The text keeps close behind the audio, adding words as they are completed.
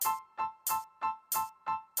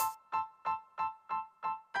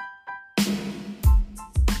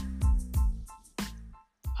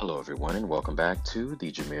Hello, everyone, and welcome back to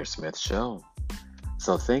the Jameer Smith Show.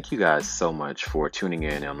 So, thank you guys so much for tuning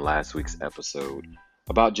in on last week's episode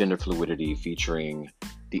about gender fluidity featuring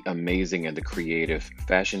the amazing and the creative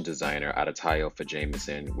fashion designer Adetayo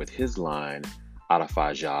Fajemison with his line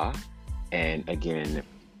Adafaja. And again,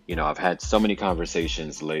 I've had so many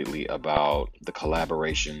conversations lately about the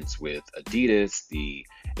collaborations with Adidas, the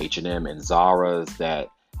H&M, and Zara's that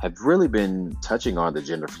have really been touching on the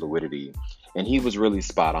gender fluidity. And he was really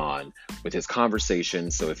spot on with his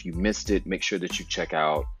conversation. So if you missed it, make sure that you check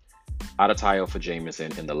out Adetayo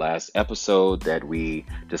Fajemison in the last episode that we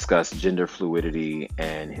discussed gender fluidity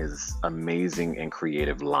and his amazing and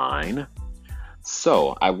creative line.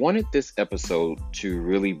 So I wanted this episode to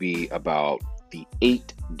really be about the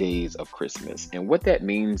 8 days of Christmas. And what that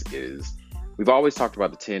means is we've always talked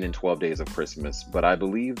about the 10 and 12 days of Christmas, but I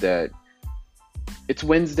believe that it's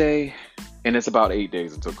Wednesday and it's about 8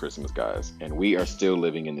 days until Christmas, guys. And we are still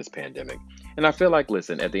living in this pandemic. And I feel like,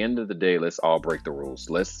 listen, at the end of the day, let's all break the rules.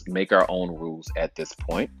 Let's make our own rules at this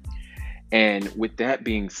point. And with that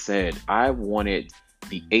being said, I wanted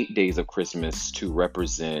the 8 days of Christmas to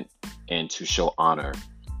represent and to show honor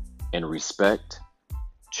and respect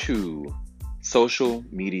to social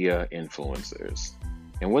media influencers.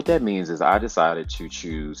 And what that means is I decided to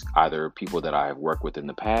choose either people that I have worked with in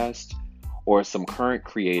the past or some current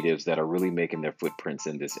creatives that are really making their footprints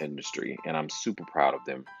in this industry. And I'm super proud of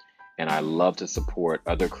them. And I love to support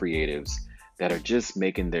other creatives that are just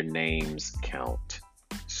making their names count.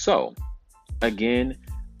 So, again,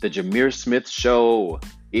 the Jameer Smith Show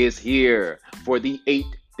is here for the 8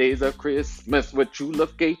 days of Christmas. What you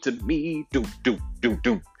love gave to me, do.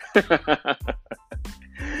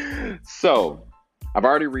 So, I've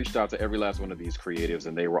already reached out to every last one of these creatives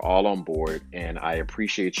and they were all on board. And I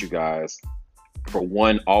appreciate you guys for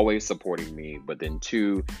one, always supporting me, but then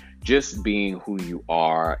two, just being who you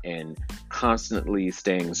are and constantly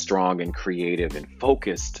staying strong and creative and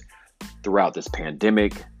focused throughout this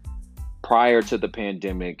pandemic, prior to the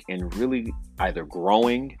pandemic, and really either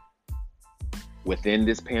growing within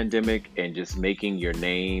this pandemic and just making your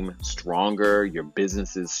name stronger, your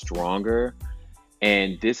businesses stronger.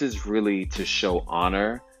 And this is really to show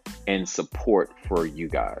honor and support for you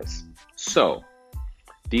guys. So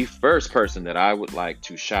the first person that I would like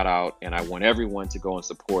to shout out and I want everyone to go and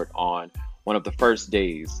support on one of the first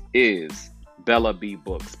days is Bella B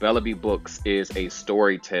Books. Bella B Books is a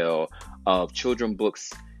story tale of children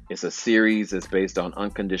books. It's a series that's based on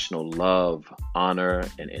unconditional love, honor,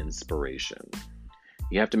 and inspiration.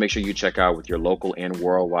 You have to make sure you check out with your local and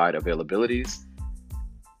worldwide availabilities.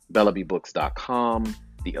 BellaBBooks.com.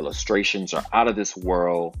 The illustrations are out of this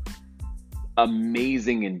world.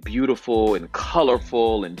 Amazing and beautiful and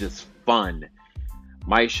colorful and just fun.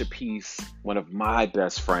 Maisha Peace, one of my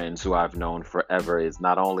best friends who I've known forever, is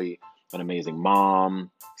not only an amazing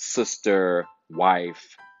mom, sister,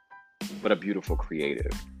 wife, but a beautiful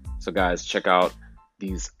creative. So guys, check out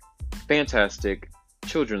these fantastic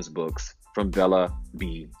children's books from Bella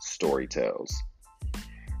B Storytales.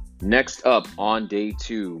 Next up on day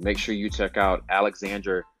 2, make sure you check out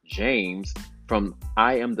Alexandra James from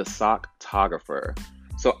I Am the Sockographer.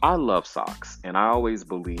 So I love socks, and I always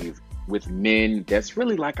believe with men, that's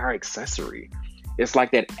really like our accessory. It's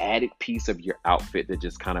like that added piece of your outfit that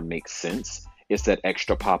just kind of makes sense. It's that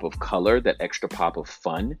extra pop of color, that extra pop of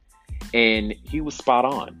fun. And he was spot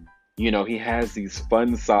on. He has these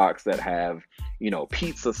fun socks that have,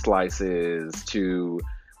 pizza slices to,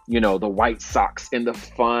 the white socks and the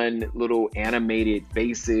fun little animated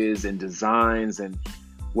faces and designs. And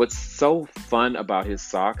what's so fun about his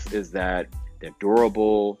socks is that they're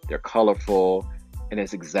durable, they're colorful, and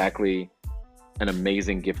it's exactly an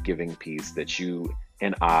amazing gift-giving piece that you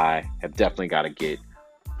and I have definitely got to get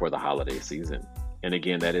for the holiday season. And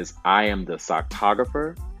again, that is I Am the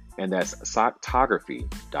Sockographer, and that's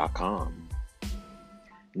sockography.com.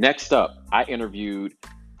 Next up, I interviewed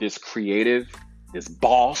this creative, this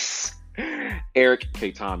boss, Eric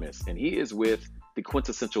K. Thomas, and he is with The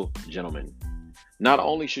Quintessential Gentleman. Not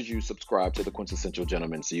only should you subscribe to The Quintessential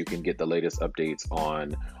Gentleman so you can get the latest updates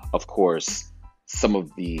on, of course, some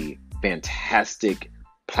of the fantastic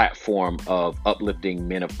platform of uplifting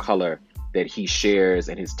men of color that he shares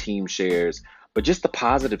and his team shares, but just the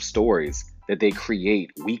positive stories that they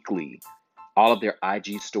create weekly. All of their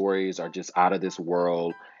IG stories are just out of this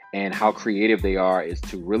world, and how creative they are is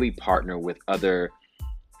to really partner with other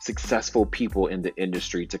successful people in the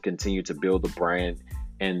industry to continue to build the brand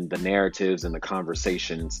and the narratives and the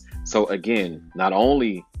conversations. So again, not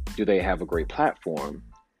only do they have a great platform,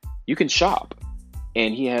 you can shop.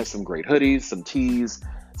 And he has some great hoodies, some tees,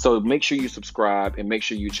 So make sure you subscribe and make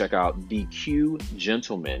sure you check out The Q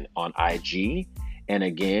Gentleman on IG. And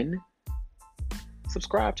again,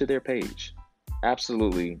 subscribe to their page.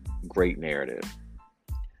 Absolutely great narrative.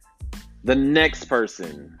 The next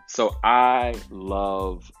person. So I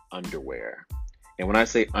love underwear. And when I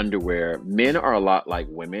say underwear, men are a lot like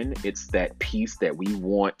women. It's that piece that we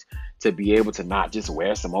want to be able to not just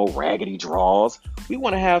wear some old raggedy drawers. We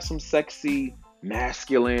want to have some sexy,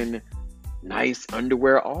 masculine, nice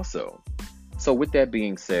underwear also. So with that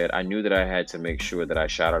being said, I knew that I had to make sure that I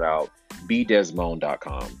shouted out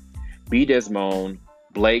bdesmone.com. bdesmone,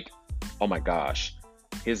 Blake, oh my gosh,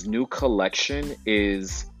 his new collection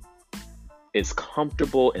is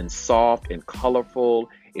comfortable and soft and colorful.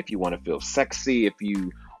 If you want to feel sexy, if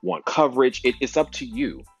you want coverage, it's up to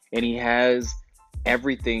you. And he has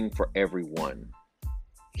everything for everyone.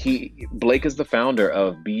 Blake is the founder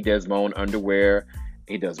of B. Desmone Underwear.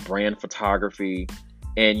 He does brand photography,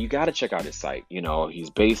 and you got to check out his site. You know, he's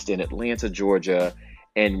based in Atlanta, Georgia.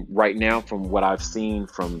 And right now, from what I've seen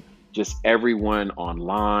from just everyone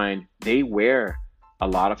online, they wear a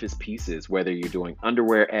lot of his pieces, whether you're doing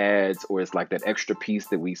underwear ads or it's like that extra piece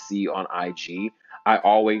that we see on IG. I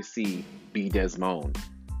always see B. Desmone.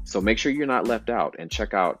 So make sure you're not left out and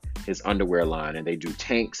check out his underwear line. And they do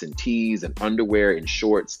tanks and tees and underwear and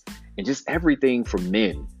shorts and just everything for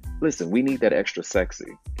men. Listen, we need that extra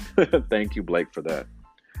sexy. Thank you, Blake, for that.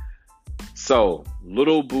 So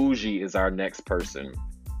Little Bougie is our next person.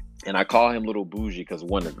 And I call him Little Bougie because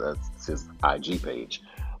one of that's his IG page.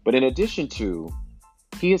 But in addition to,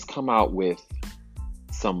 he has come out with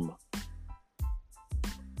some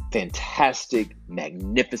fantastic,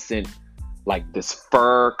 magnificent, like this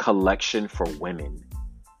fur collection for women.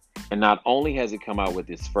 And not only has he come out with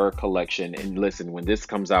this fur collection, and listen, when this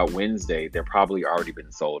comes out Wednesday, they're probably already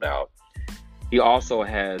been sold out. He also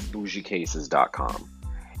has bougiecases.com.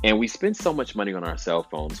 And we spend so much money on our cell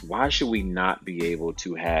phones. Why should we not be able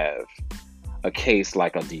to have a case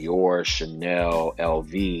like a Dior, Chanel,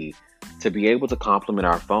 LV to be able to complement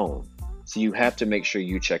our phone? So you have to make sure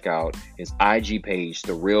you check out his IG page,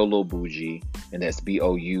 The Real Lil Bougie, and that's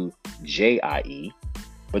BOUJIE.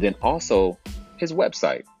 But then also his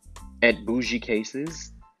website at Bougie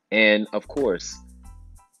Cases. And of course,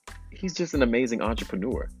 he's just an amazing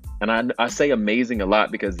entrepreneur. And I say amazing a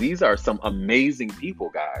lot because these are some amazing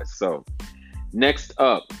people, guys. So next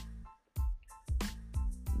up,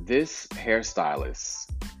 this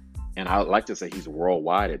hairstylist, and I like to say he's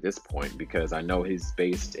worldwide at this point because I know he's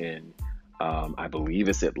based in, I believe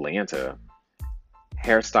it's Atlanta,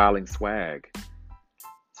 Hairstyling Swag.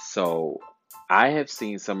 So I have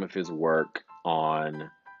seen some of his work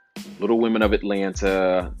on Little Women of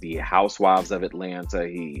Atlanta, the Housewives of Atlanta.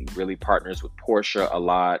 He really partners with Portia a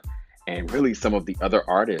lot, and really some of the other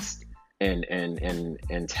artists and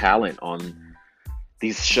talent on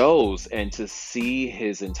these shows. And to see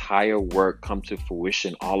his entire work come to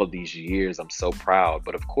fruition all of these years, I'm so proud.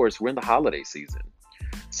 But of course, we're in the holiday season.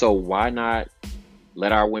 So why not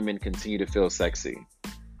let our women continue to feel sexy,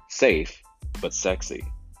 safe, but sexy?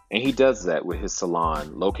 And he does that with his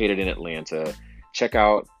salon located in Atlanta. Check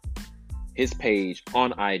out his page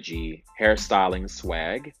on IG, Hairstyling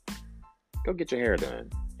Swag. Go get your hair done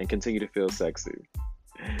and continue to feel sexy.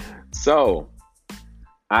 So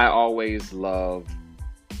I always love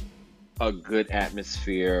a good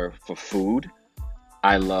atmosphere for food.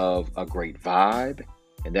 I love a great vibe.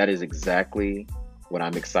 And that is exactly what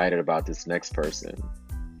I'm excited about this next person.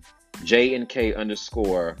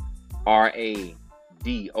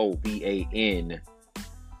 JNK_RADOBAN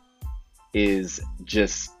is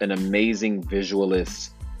just an amazing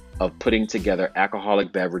visualist of putting together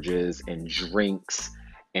alcoholic beverages and drinks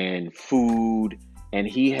and food. And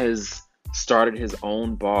he has started his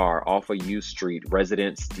own bar off of U Street,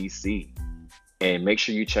 Residence DC. And make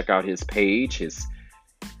sure you check out his page. His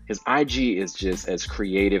IG is just as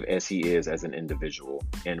creative as he is as an individual.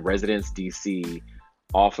 And Residence DC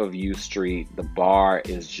off of U Street, the bar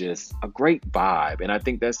is just a great vibe. And I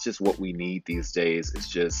think that's just what we need these days. It's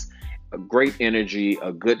just a great energy,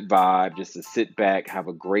 a good vibe, just to sit back, have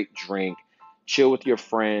a great drink, chill with your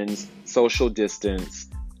friends, social distance,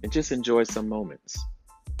 and just enjoy some moments.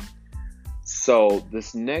 So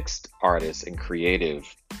this next artist and creative,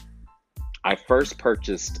 I first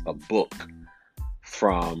purchased a book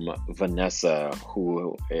from Vanessa,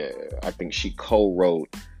 who I think she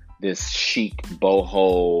co-wrote this chic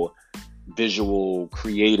boho visual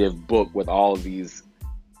creative book with all of these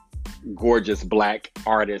gorgeous Black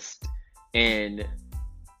artists. And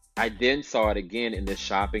I then saw it again in this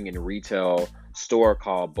shopping and retail store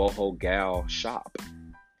called Boho Gal Shop.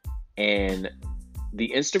 And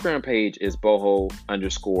The Instagram page is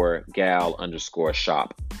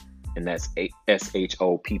boho_gal_shop, and that's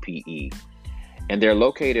SHOPPE. And they're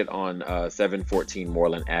located on 714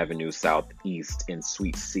 Moreland Avenue Southeast in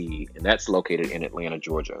Suite C, and that's located in Atlanta,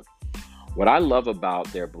 Georgia. What I love about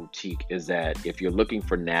their boutique is that if you're looking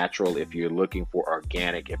for natural, if you're looking for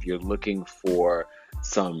organic, if you're looking for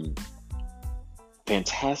some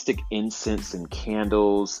fantastic incense and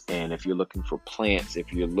candles, and if you're looking for plants,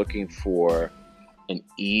 if you're looking for an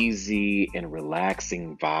easy and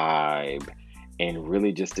relaxing vibe, and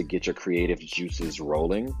really just to get your creative juices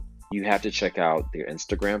rolling, you have to check out their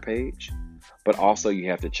Instagram page, but also you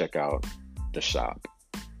have to check out the shop.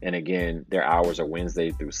 And again, their hours are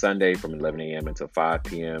Wednesday through Sunday from 11 a.m. until 5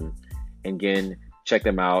 p.m. And again, check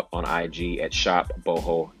them out on IG at Shop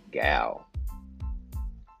Boho Gal.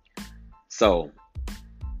 So,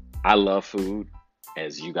 I love food,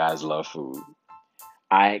 as you guys love food.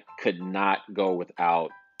 I could not go without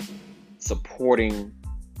supporting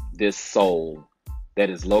this soul that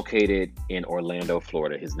is located in Orlando,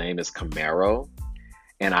 Florida. His name is Camaro,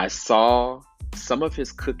 and I saw some of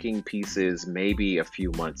his cooking pieces maybe a few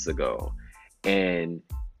months ago, and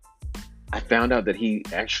I found out that he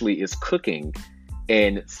actually is cooking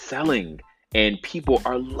and selling, and people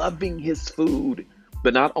are loving his food.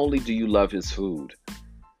 But not only do you love his food,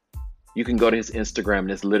 you can go to his Instagram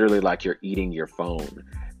and it's literally like you're eating your phone,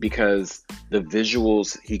 because the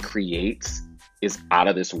visuals he creates is out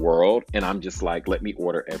of this world. And I'm just like, let me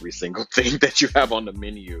order every single thing that you have on the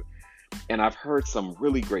menu. And I've heard some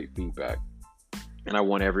really great feedback. And I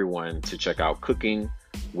want everyone to check out Cooking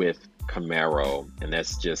with Camaro. And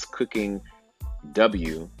that's just Cooking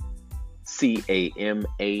WCAMARO.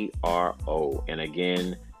 And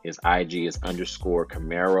again, his IG is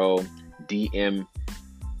 _Camaro. DM,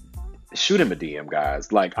 shoot him a DM,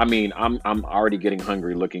 guys. Like, I mean, I'm already getting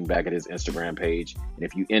hungry looking back at his Instagram page.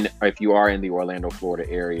 And if you are in the Orlando, Florida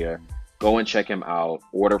area, go and check him out.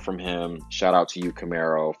 Order from him. Shout out to you,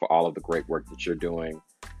 Camaro, for all of the great work that you're doing.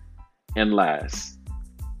 And last,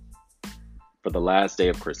 for the last day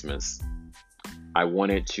of Christmas, I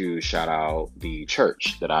wanted to shout out the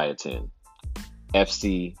church that I attend,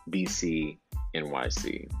 FCBC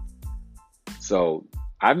NYC. So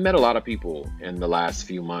I've met a lot of people in the last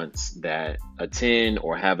few months that attend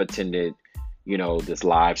or have attended, this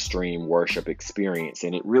live stream worship experience.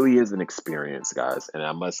 And it really is an experience, guys. And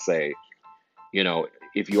I must say,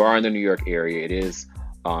 if you are in the New York area, it is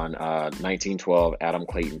on 1912 Adam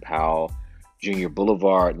Clayton Powell Jr.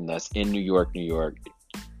 Boulevard, and that's in New York, New York.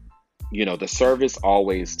 The service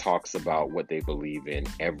always talks about what they believe in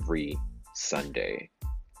every Sunday,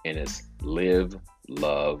 and it's live,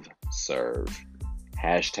 love, serve.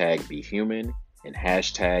 Hashtag be human, and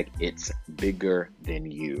hashtag it's bigger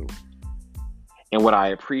than you. And what I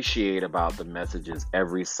appreciate about the messages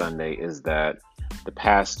every Sunday is that the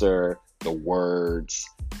pastor, the words,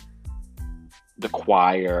 the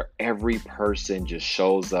choir, every person just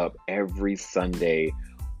shows up every Sunday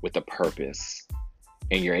with a purpose.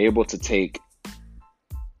 And you're able to take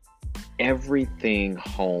everything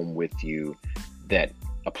home with you that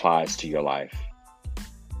applies to your life.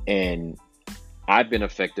 And I've been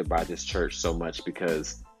affected by this church so much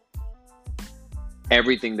because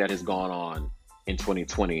everything that has gone on in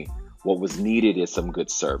 2020, what was needed is some good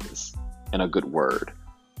service and a good word.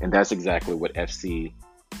 And that's exactly what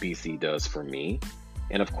FCBC does for me.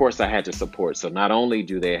 And of course, I had to support. So not only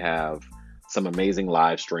do they have some amazing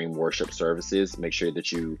live stream worship services, make sure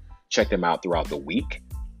that you check them out throughout the week,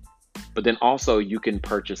 but then also you can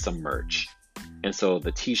purchase some merch. And so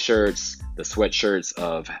the t-shirts, the sweatshirts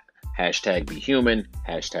of hashtag be human,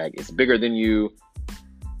 hashtag it's bigger than you,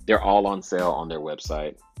 they're all on sale on their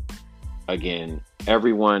website. Again,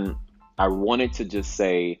 everyone, I wanted to just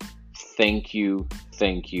say thank you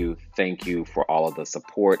for all of the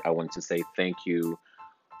support. I want to say thank you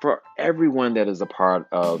for everyone that is a part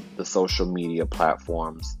of the social media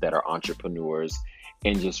platforms that are entrepreneurs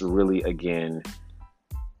and just really, again,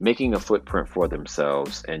 making a footprint for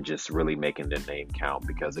themselves and just really making their name count.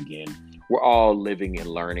 Because again, we're all living and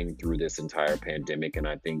learning through this entire pandemic. And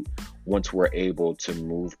I think once we're able to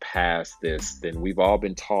move past this, then we've all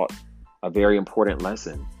been taught a very important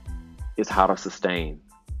lesson, is how to sustain,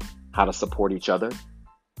 how to support each other,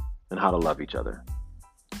 and how to love each other.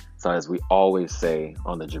 So as we always say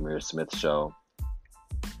on the Jameer Smith Show,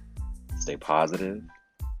 stay positive,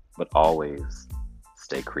 but always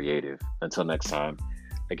stay creative. Until next time,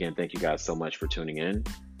 again, thank you guys so much for tuning in,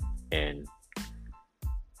 and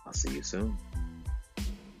I'll see you soon.